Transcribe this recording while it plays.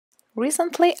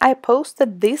Recently, I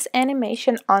posted this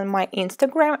animation on my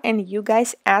Instagram and you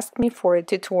guys asked me for a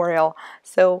tutorial.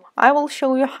 So I will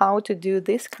show you how to do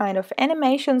this kind of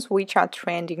animations which are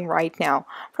trending right now.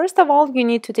 First of all, you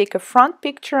need to take a front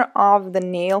picture of the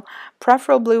nail,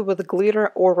 preferably with glitter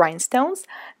or rhinestones.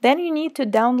 Then you need to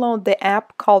download the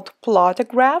app called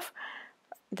Plotograph.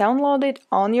 Download it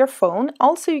on your phone.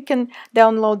 Also, you can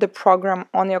download the program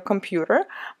on your computer,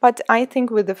 but I think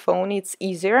with the phone it's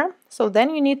easier. So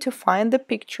then you need to find the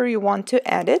picture you want to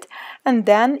edit, and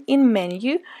then in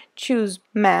menu choose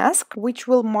mask, which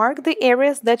will mark the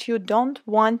areas that you don't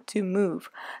want to move.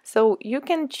 So you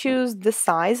can choose the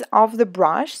size of the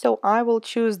brush. So I will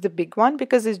choose the big one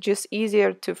because it's just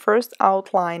easier to first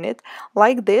outline it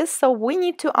like this. So we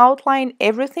need to outline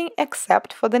everything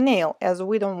except for the nail, as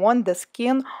we don't want the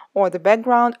skin or the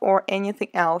background or anything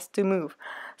else to move.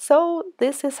 So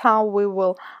this is how we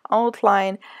will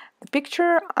outline the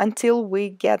picture until we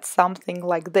get something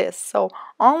like this. So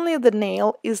only the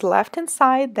nail is left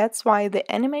inside, that's why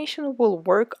the animation will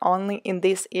work only in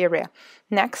this area.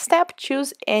 Next step,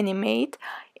 choose animate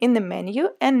in the menu,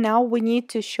 and now we need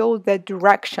to show the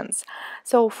directions.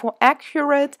 So for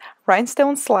accurate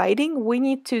rhinestone sliding, we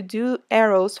need to do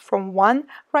arrows from one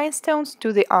rhinestone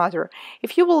to the other.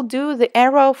 If you will do the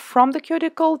arrow from the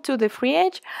cuticle to the free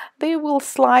edge, they will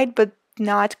slide but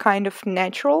not kind of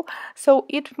natural, so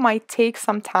it might take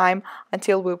some time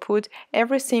until we put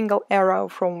every single arrow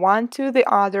from one to the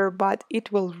other, but it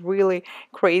will really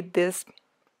create this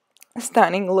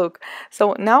stunning look.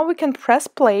 So now we can press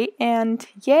play and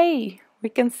yay, we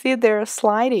can see they're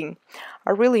sliding.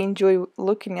 I really enjoy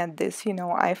looking at this,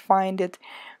 I find it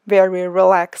very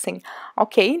relaxing.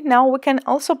 Okay, now we can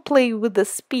also play with the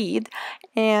speed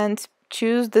and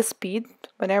choose the speed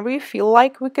whenever you feel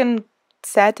like. We can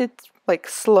set it like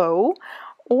slow,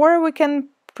 or we can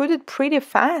put it pretty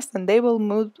fast and they will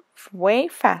move way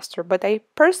faster, but I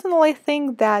personally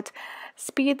think that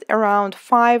speed around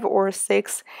 5 or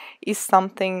 6 is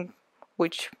something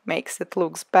which makes it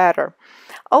looks better.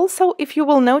 Also, if you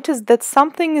will notice that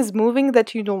something is moving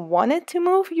that you don't want it to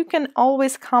move, you can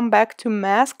always come back to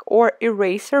mask or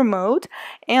eraser mode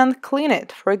and clean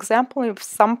it. For example, if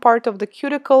some part of the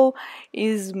cuticle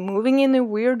is moving in a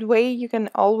weird way, you can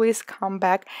always come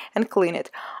back and clean it.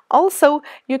 Also,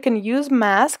 you can use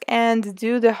mask and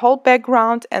do the whole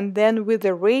background and then with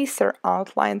eraser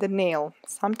outline the nail.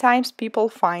 Sometimes people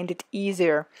find it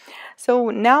easier. So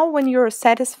now when you're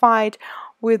satisfied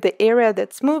with the area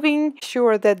that's moving,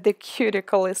 sure that the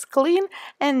cuticle is clean,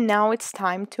 and now it's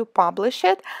time to publish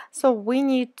it. So we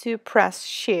need to press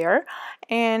share,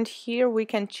 and here we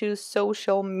can choose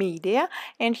social media,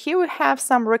 and here we have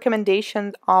some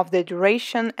recommendations of the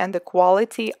duration and the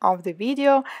quality of the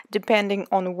video depending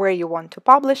on where you want to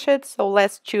publish it. So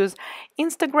let's choose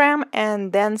Instagram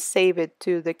and then save it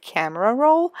to the camera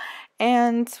roll,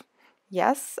 and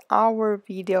yes, our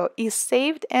video is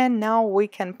saved and now we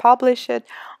can publish it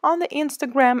on the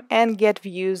Instagram and get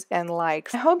views and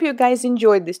likes. I hope you guys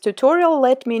enjoyed this tutorial.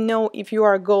 Let me know if you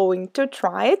are going to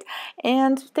try it.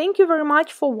 And thank you very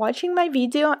much for watching my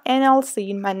video, and I'll see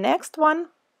you in my next one.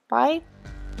 Bye!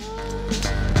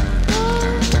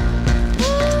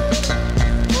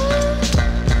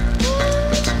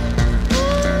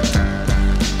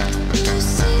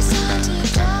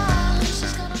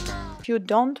 You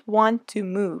don't want to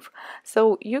move,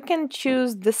 so you can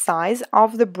choose the size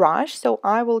of the brush. So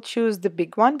I will choose the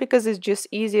big one because it's just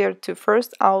easier to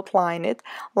first outline it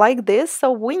like this. So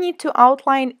we need to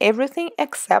outline everything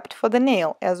except for the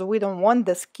nail, as we don't want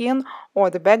the skin or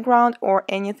the background or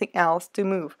anything else to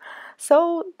move.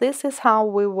 So this is how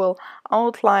we will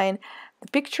outline the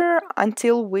picture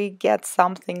until we get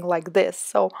something like this.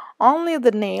 So only the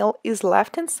nail is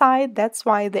left inside, that's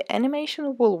why the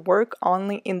animation will work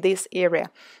only in this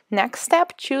area. Next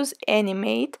step, choose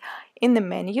animate in the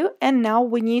menu, and now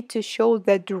we need to show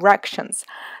the directions.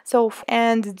 So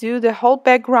and do the whole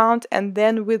background and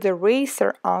then with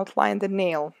eraser outline the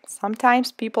nail.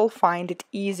 Sometimes people find it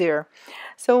easier.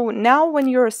 So now when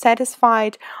you're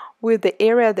satisfied with the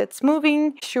area that's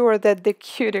moving, sure that the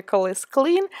cuticle is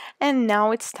clean, and now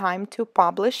it's time to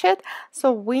publish it.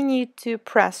 So we need to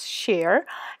press share,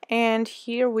 and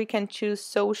here we can choose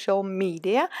social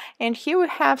media, and here we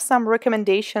have some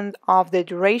recommendations of the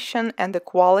duration and the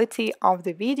quality of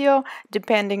the video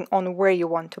depending on where you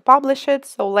want to publish it.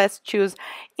 So let's choose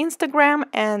Instagram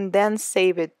and then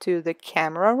save it to the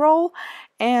camera roll,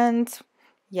 and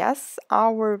yes,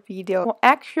 our video. For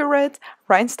accurate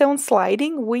rhinestone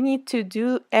sliding, we need to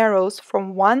do arrows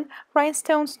from one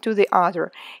rhinestone to the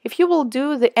other. If you will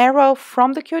do the arrow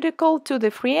from the cuticle to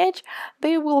the free edge,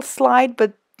 they will slide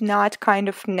but not kind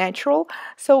of natural,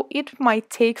 so it might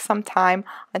take some time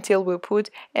until we put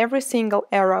every single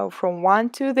arrow from one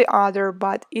to the other,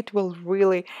 but it will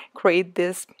really create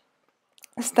this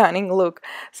stunning look.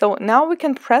 So now we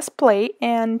can press play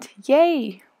and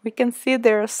yay, we can see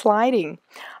they're sliding.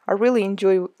 I really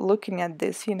enjoy looking at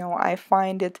this, I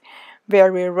find it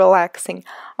very relaxing.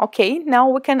 Okay, now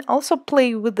we can also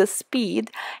play with the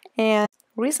speed, and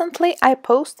recently I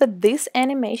posted this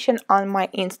animation on my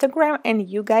Instagram and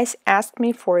you guys asked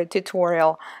me for a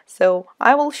tutorial. So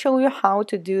I will show you how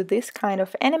to do this kind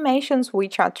of animations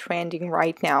which are trending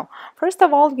right now. First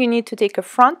of all, you need to take a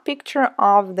front picture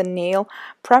of the nail,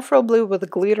 preferably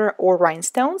with glitter or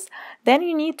rhinestones. Then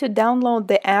you need to download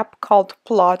the app called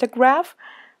Plotograph.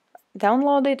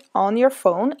 Download it on your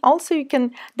phone. Also, you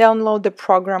can download the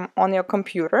program on your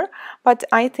computer, but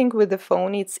I think with the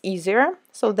phone it's easier.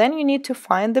 So then you need to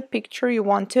find the picture you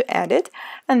want to edit,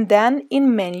 and then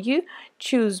in menu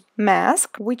choose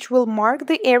mask, which will mark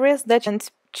the areas that you can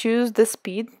choose the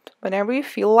speed whenever you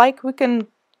feel like. We can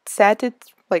set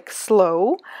it like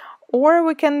slow, or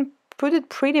we can put it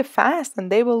pretty fast and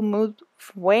they will move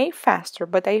way faster,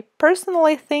 but I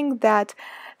personally think that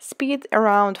speed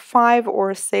around 5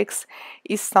 or 6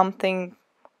 is something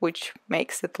which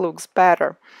makes it looks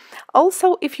better.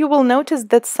 Also, if you will notice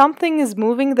that something is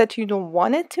moving that you don't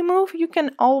want it to move, you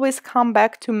can always come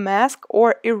back to mask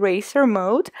or eraser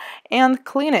mode and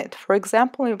clean it. For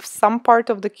example, if some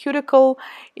part of the cuticle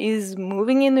is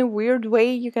moving in a weird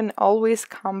way, you can always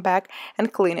come back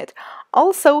and clean it.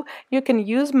 Also, you can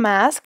use mask